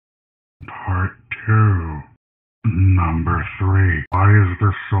Part 2. Number 3. Why is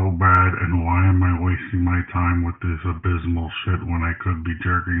this so bad, and why am I wasting my time with this abysmal shit when I could be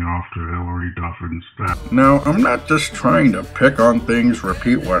jerking off to Hillary Duff instead? Now, I'm not just trying to pick on things,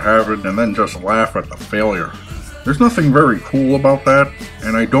 repeat what happened, and then just laugh at the failure. There's nothing very cool about that,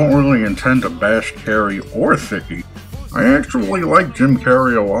 and I don't really intend to bash Carrey or Thicke. I actually like Jim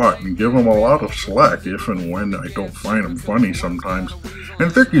Carrey a lot and give him a lot of slack if and when I don't find him funny sometimes. And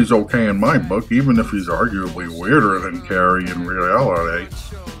Thicke's okay in my book, even if he's arguably weirder than Carrey in reality.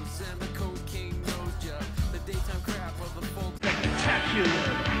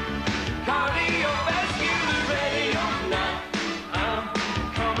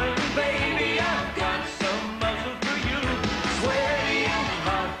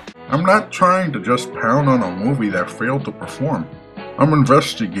 I'm not trying to just pound on a movie that failed to perform. I'm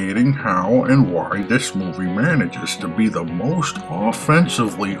investigating how and why this movie manages to be the most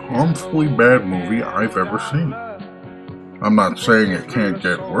offensively, harmfully bad movie I've ever seen. I'm not saying it can't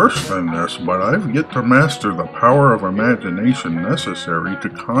get worse than this, but I've yet to master the power of imagination necessary to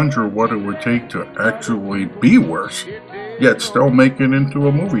conjure what it would take to actually be worse, yet still make it into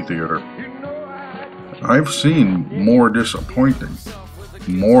a movie theater. I've seen more disappointing,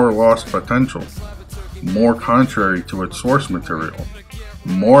 more lost potential, more contrary to its source material,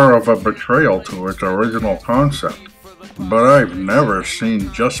 more of a betrayal to its original concept, but I've never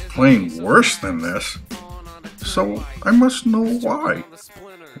seen just plain worse than this, so I must know why.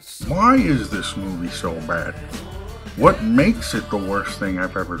 Why is this movie so bad? What makes it the worst thing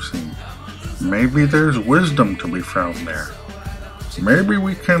I've ever seen? Maybe there's wisdom to be found there. Maybe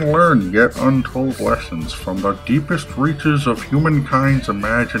we can learn yet untold lessons from the deepest reaches of humankind's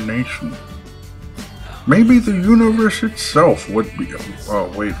imagination. Maybe the universe itself would be...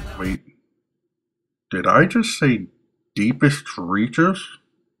 wait. Did I just say deepest reaches?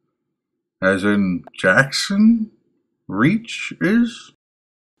 As in Jackson? Reach is?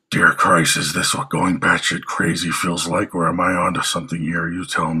 Dear Christ, is this what going batshit crazy feels like, or am I onto something here? You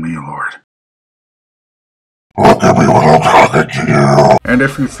tell me, Lord. Look at me when I'm talking to you. And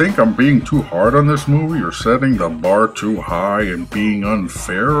if you think I'm being too hard on this movie or setting the bar too high and being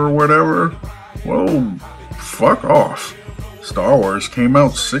unfair or whatever, well, fuck off. Star Wars came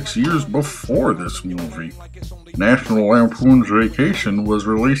out 6 years before this movie. National Lampoon's Vacation was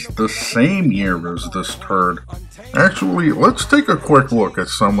released the same year as this turd. Actually, let's take a quick look at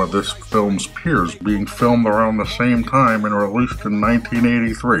some of this film's peers being filmed around the same time and released in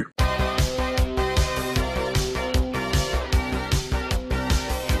 1983.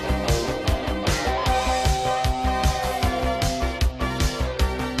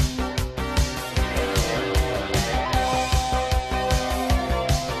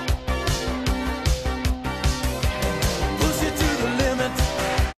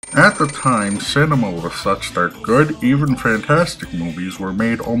 At the time, cinema was such that good, even fantastic movies were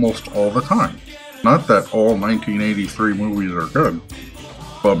made almost all the time. Not that all 1983 movies are good,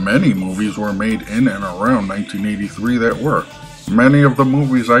 but many movies were made in and around 1983 that were. Many of the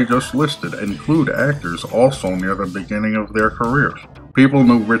movies I just listed include actors also near the beginning of their careers. People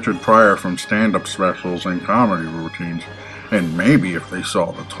knew Richard Pryor from stand-up specials and comedy routines, and maybe if they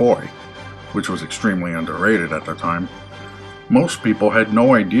saw The Toy, which was extremely underrated at the time. Most people had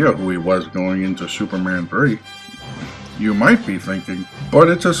no idea who he was going into Superman 3. You might be thinking, but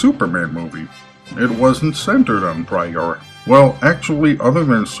it's a Superman movie. It wasn't centered on Pryor. Well, actually, other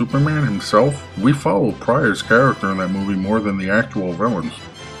than Superman himself, we followed Pryor's character in that movie more than the actual villains.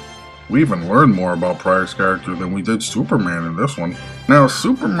 We even learned more about Pryor's character than we did Superman in this one. Now,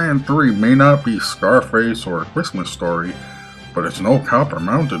 Superman 3 may not be Scarface or A Christmas Story, but it's no Copper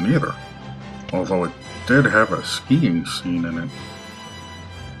Mountain either. Although it did have a skiing scene in it.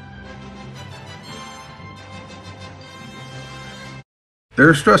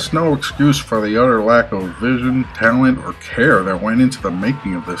 There's just no excuse for the utter lack of vision, talent, or care that went into the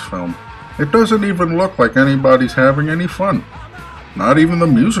making of this film. It doesn't even look like anybody's having any fun. Not even the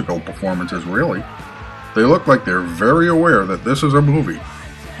musical performances, really. They look like they're very aware that this is a movie.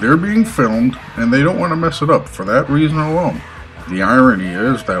 They're being filmed, and they don't want to mess it up for that reason alone. The irony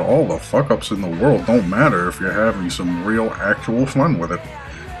is that all the fuck-ups in the world don't matter if you're having some real, actual fun with it.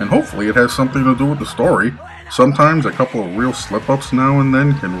 And hopefully it has something to do with the story. Sometimes a couple of real slip-ups now and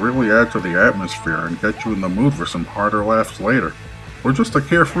then can really add to the atmosphere and get you in the mood for some harder laughs later. Or just a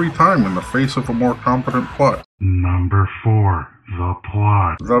carefree time in the face of a more competent plot. Number 4. The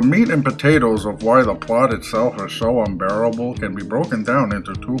plot. The meat and potatoes of why the plot itself is so unbearable can be broken down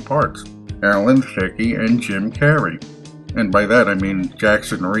into two parts. Alan Thicke and Jim Carrey. And by that I mean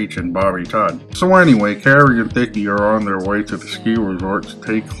Jackson Reach and Bobby Todd. So anyway, Carrey and Thicke are on their way to the ski resort to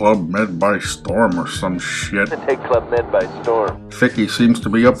take Club Med by storm or some shit. Take Club Med by storm. Thicke seems to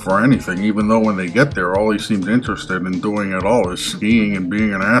be up for anything, even though when they get there, all he seems interested in doing at all is skiing and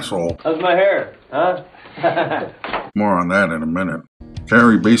being an asshole. How's my hair, huh? More on that in a minute.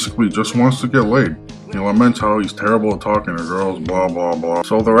 Carrey basically just wants to get laid. He laments how he's terrible at talking to girls, blah blah blah.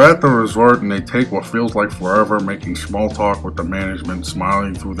 So they're at the resort and they take what feels like forever making small talk with the management,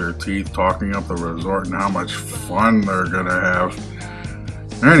 smiling through their teeth, talking up the resort and how much fun they're gonna have.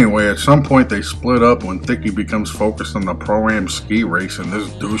 Anyway, at some point they split up when Thicke becomes focused on the Pro-Am ski race and this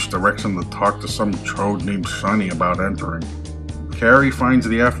douche directs him to talk to some chode named Sonny about entering. Carrey finds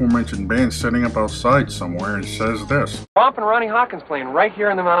the aforementioned band setting up outside somewhere and says this. Romp and Ronnie Hawkins playing right here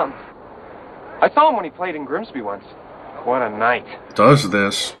in the mountains. I saw him when he played in Grimsby once. What a night. Does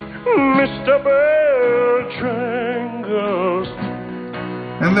this. Mr. Bojangles.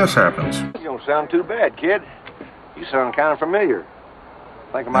 And this happens. You don't sound too bad, kid. You sound kind of familiar.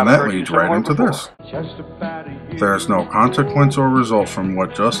 And that leads right into this. There's no consequence or result from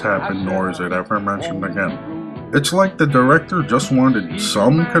what just happened, nor is it ever mentioned again. It's like the director just wanted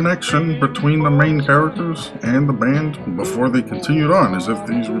some connection between the main characters and the band before they continued on, as if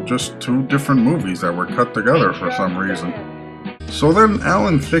these were just two different movies that were cut together for some reason. So then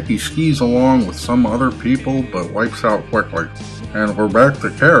Alan Thicke skis along with some other people but wipes out quickly. And we're back to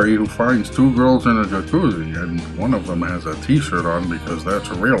Carrey, who finds two girls in a jacuzzi, and one of them has a t-shirt on because that's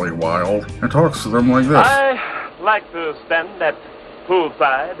really wild, and talks to them like this. I like to stand at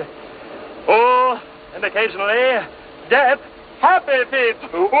poolside. Oh, and occasionally get happy feet.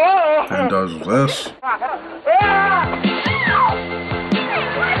 Whoa! And does this.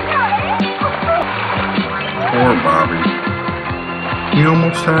 Poor Bobby. He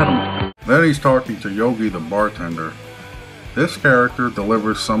almost had him. Then he's talking to Yogi the bartender. This character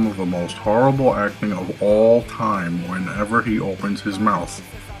delivers some of the most horrible acting of all time whenever he opens his mouth.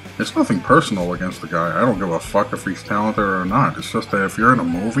 It's nothing personal against the guy. I don't give a fuck if he's talented or not. It's just that if you're in a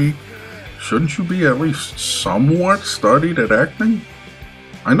movie, shouldn't you be at least somewhat studied at acting?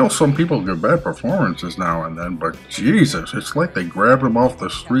 I know some people give bad performances now and then, but Jesus, it's like they grabbed him off the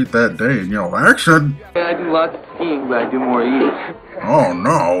street that day and yelled, "Action!" I do lots of skiing, but I do more eating. Oh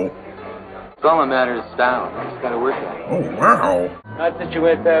no. All that matters is style. I just gotta work at it. Oh wow. Not that you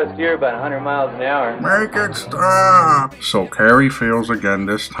went past here about 100 miles an hour. Make it stop! So Carrey fails again,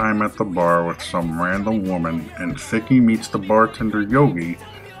 this time at the bar with some random woman, and Thicke meets the bartender Yogi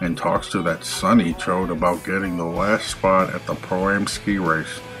and talks to that Sonny chode about getting the last spot at the Pro-Am ski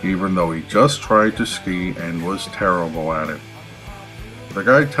race, even though he just tried to ski and was terrible at it. The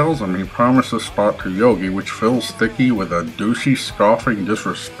guy tells him he promised a spot to Yogi, which fills Thicke with a douchey, scoffing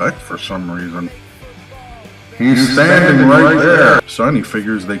disrespect for some reason. He's standing right there! Sonny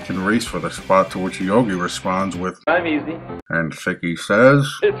figures they can race for the spot, to which Yogi responds with, I'm easy. and Thicke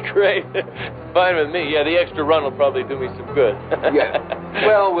says, It's great. Fine with me. Yeah, the extra run will probably do me some good. Yeah.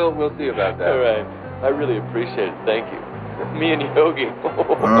 Well, we'll see about that. All right. I really appreciate it. Thank you. Me and Yogi.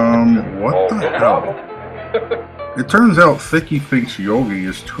 What the hell? It turns out Thicke thinks Yogi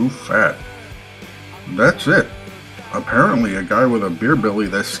is too fat. That's it. Apparently a guy with a beer belly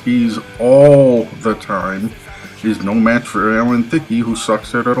that skis all the time is no match for Alan Thicke, who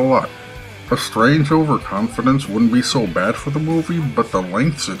sucks at it a lot. A strange overconfidence wouldn't be so bad for the movie, but the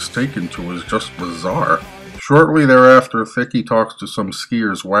lengths it's taken to is just bizarre. Shortly thereafter, Thicke talks to some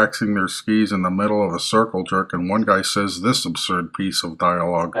skiers waxing their skis in the middle of a circle jerk, and one guy says this absurd piece of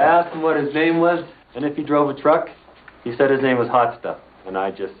dialogue. I asked him what his name was, and if he drove a truck. He said his name was Hot Stuff, and I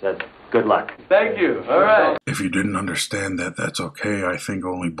just said, good luck. Thank you. All right. If you didn't understand that, that's okay. I think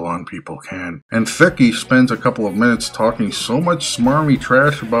only blonde people can. And Thicke spends a couple of minutes talking so much smarmy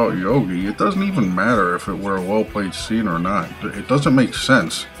trash about Yogi, it doesn't even matter if it were a well-played scene or not. It doesn't make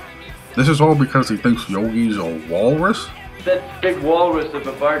sense. This is all because he thinks Yogi's a walrus? That big walrus of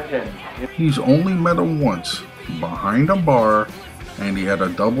a bartender. He's only met him once, behind a bar, and he had a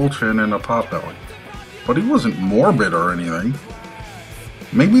double chin and a potbelly. But he wasn't morbid or anything.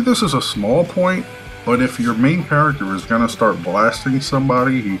 Maybe this is a small point, but if your main character is gonna start blasting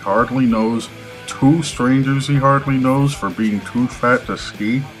somebody he hardly knows, two strangers he hardly knows, for being too fat to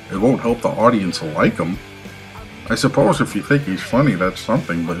ski, it won't help the audience like him. I suppose if you think he's funny, that's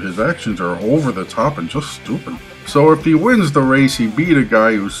something, but his actions are over the top and just stupid. So if he wins the race, he beat a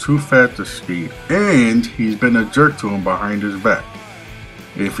guy who's too fat to ski, and he's been a jerk to him behind his back.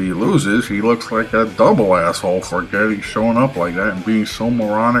 If he loses, he looks like a double asshole for showing up like that and being so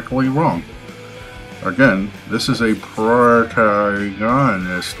moronically wrong. Again, this is a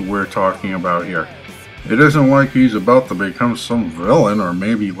protagonist we're talking about here. It isn't like he's about to become some villain or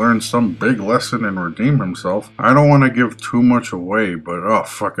maybe learn some big lesson and redeem himself. I don't want to give too much away, but oh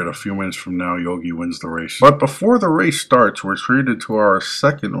fuck it, a few minutes from now Yogi wins the race. But before the race starts, we're treated to our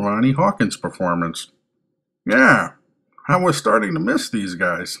second Ronnie Hawkins performance. Yeah, I was starting to miss these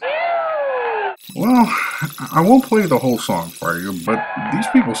guys. Well, I won't play the whole song for you, but these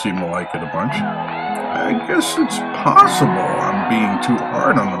people seem to like it a bunch. I guess it's possible I'm being too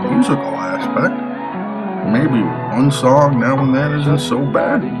hard on the musical aspect. Maybe one song now and then isn't so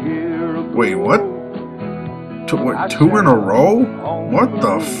bad. Wait, what? Two in a row? What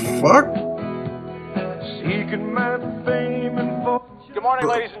the fuck? Good morning,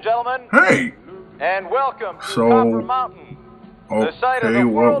 ladies and gentlemen. Hey! And welcome to So, Copper Mountain. okay,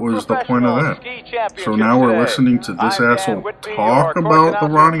 what was the point of that? So now we're listening to this asshole talk about the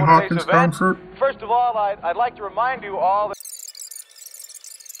Ronnie Hawkins concert? First of all, I'd like to remind you all that...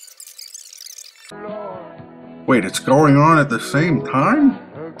 Wait, it's going on at the same time?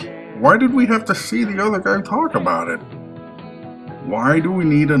 Why did we have to see the other guy talk about it? Why do we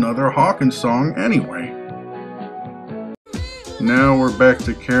need another Hawkins song anyway? Now we're back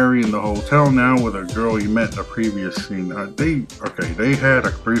to Carrey in the hotel now with a girl he met in the previous scene. They had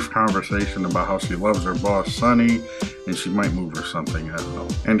a brief conversation about how she loves her boss Sonny and she might move or something, I don't know.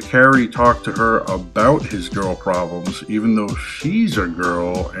 And Carrey talked to her about his girl problems even though she's a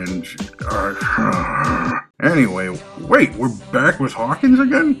girl and Anyway, wait, we're back with Hawkins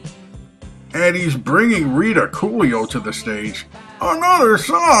again? And he's bringing Rita Coolio to the stage. Another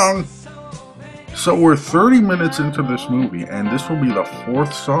song! So we're 30 minutes into this movie, and this will be the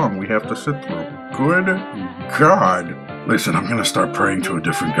 4th song we have to sit through. Good God. Listen, I'm gonna start praying to a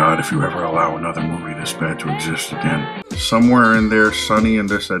different God if you ever allow another movie this bad to exist again. Somewhere in there, Sonny and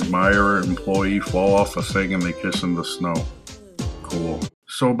this admirer employee fall off a thing and they kiss in the snow. Cool.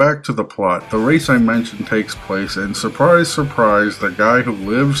 So back to the plot. The race I mentioned takes place, and surprise, surprise, the guy who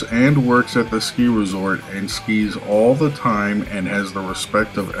lives and works at the ski resort and skis all the time and has the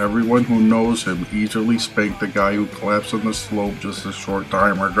respect of everyone who knows him easily spanked the guy who collapsed on the slope just a short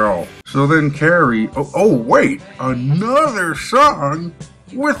time ago. So then Carrey, oh wait, another song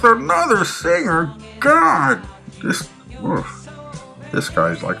with another singer? God, this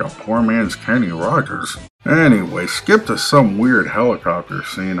guy's like a poor man's Kenny Rogers. Anyway, skip to some weird helicopter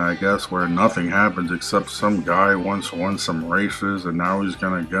scene, I guess, where nothing happens except some guy once won some races and now he's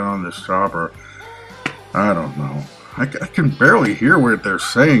gonna get on this chopper. I don't know. I can barely hear what they're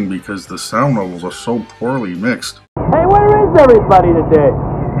saying because the sound levels are so poorly mixed. Hey, where is everybody today?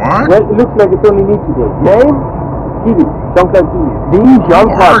 What? Well, it looks like it's only me today. Name? Kiwi. Jean-Claude Kiwi. The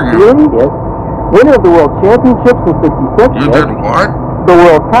Jean-Claude Kiwi? Yes. Winner of the World Championships in 66. You yes. did what? The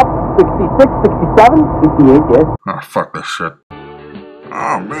World Cup, 66, 67, 68, yes. Ah, fuck this shit.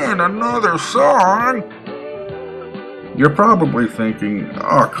 Oh man, another song? You're probably thinking,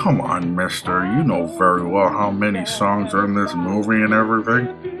 oh come on mister, you know very well how many songs are in this movie and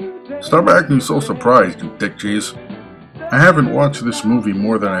everything. Stop acting so surprised, you dick cheese. I haven't watched this movie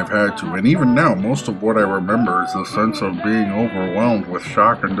more than I've had to, and even now most of what I remember is the sense of being overwhelmed with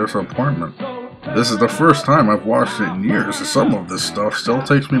shock and disappointment. This is the first time I've watched it in years, and some of this stuff still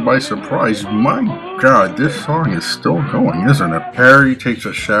takes me by surprise. My God, this song is still going, isn't it? Carrey takes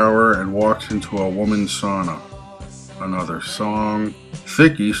a shower and walks into a woman's sauna. Another song.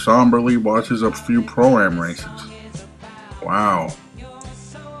 Thicke somberly watches a few Pro-Am races. Wow.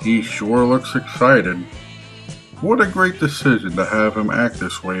 He sure looks excited. What a great decision to have him act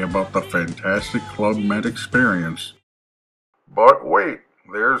this way about the fantastic Club Med experience. But wait.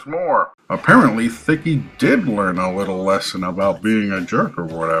 There's more. Apparently, Thicke did learn a little lesson about being a jerk or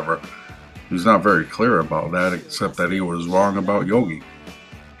whatever. He's not very clear about that, except that he was wrong about Yogi.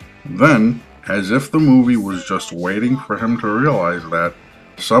 Then, as if the movie was just waiting for him to realize that,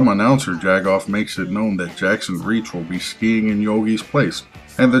 some announcer jagoff makes it known that Jackson Reach will be skiing in Yogi's place.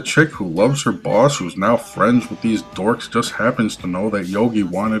 And the chick who loves her boss, who's now friends with these dorks, just happens to know that Yogi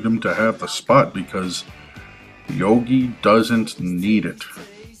wanted him to have the spot because Yogi doesn't need it.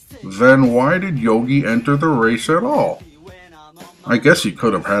 Then why did Yogi enter the race at all? I guess he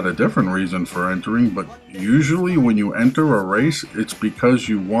could have had a different reason for entering, but usually when you enter a race, it's because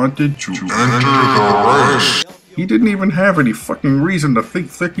you wanted to enter the race. He didn't even have any fucking reason to think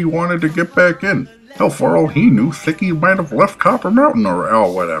Thicke wanted to get back in. Hell, for all he knew, Thicke might have left Copper Mountain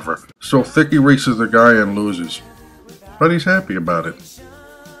or whatever. So Thicke races the guy and loses. But he's happy about it.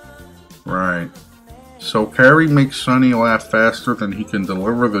 Right. So Carrey makes Sonny laugh faster than he can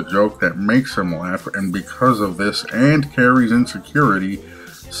deliver the joke that makes him laugh, and because of this and Carrey's insecurity,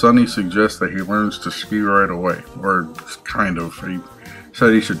 Sonny suggests that he learns to ski right away. Or kind of.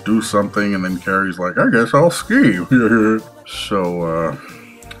 said he should do something, and then Carrey's like, I guess I'll ski. So,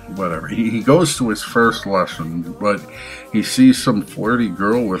 whatever. He goes to his first lesson, but he sees some flirty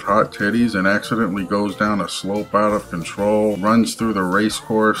girl with hot titties and accidentally goes down a slope out of control, runs through the race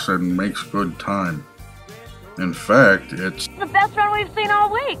course, and makes good time. In fact, it's the best run we've seen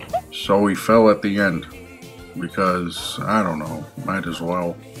all week. So he fell at the end. Because, I don't know, might as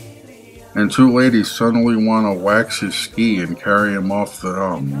well. And two ladies suddenly want to wax his ski and carry him off the...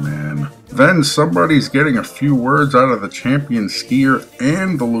 Oh, man. Then somebody's getting a few words out of the champion skier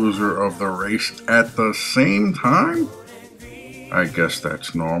and the loser of the race at the same time? I guess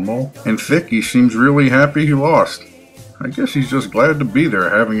that's normal. And Thicke seems really happy he lost. I guess he's just glad to be there,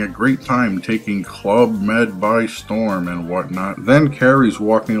 having a great time taking Club Med by storm and whatnot. Then Carrey's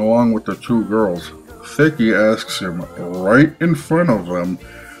walking along with the two girls. Thicke asks him right in front of them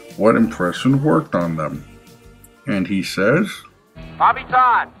what impression worked on them. And he says, Bobby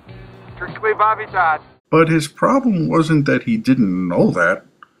Todd. Strictly Bobby Todd. But his problem wasn't that he didn't know that.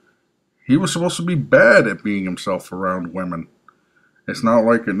 He was supposed to be bad at being himself around women. It's not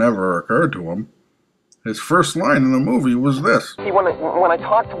like it never occurred to him. His first line in the movie was this. See, when I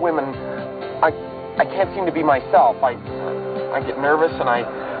talk to women, I can't seem to be myself. I get nervous and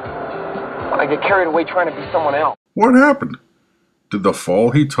I get carried away trying to be someone else. What happened? Did the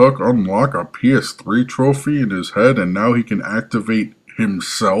fall he took unlock a PS3 trophy in his head and now he can activate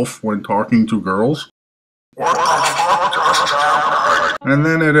himself when talking to girls? And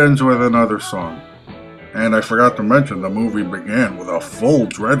then it ends with another song. And I forgot to mention the movie began with a full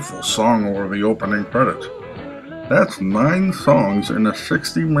dreadful song over the opening credits. That's 9 songs in a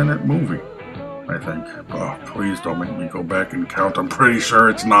 60-minute movie, I think. Oh, please don't make me go back and count. I'm pretty sure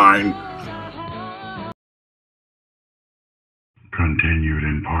it's 9. Continued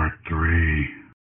in part 3.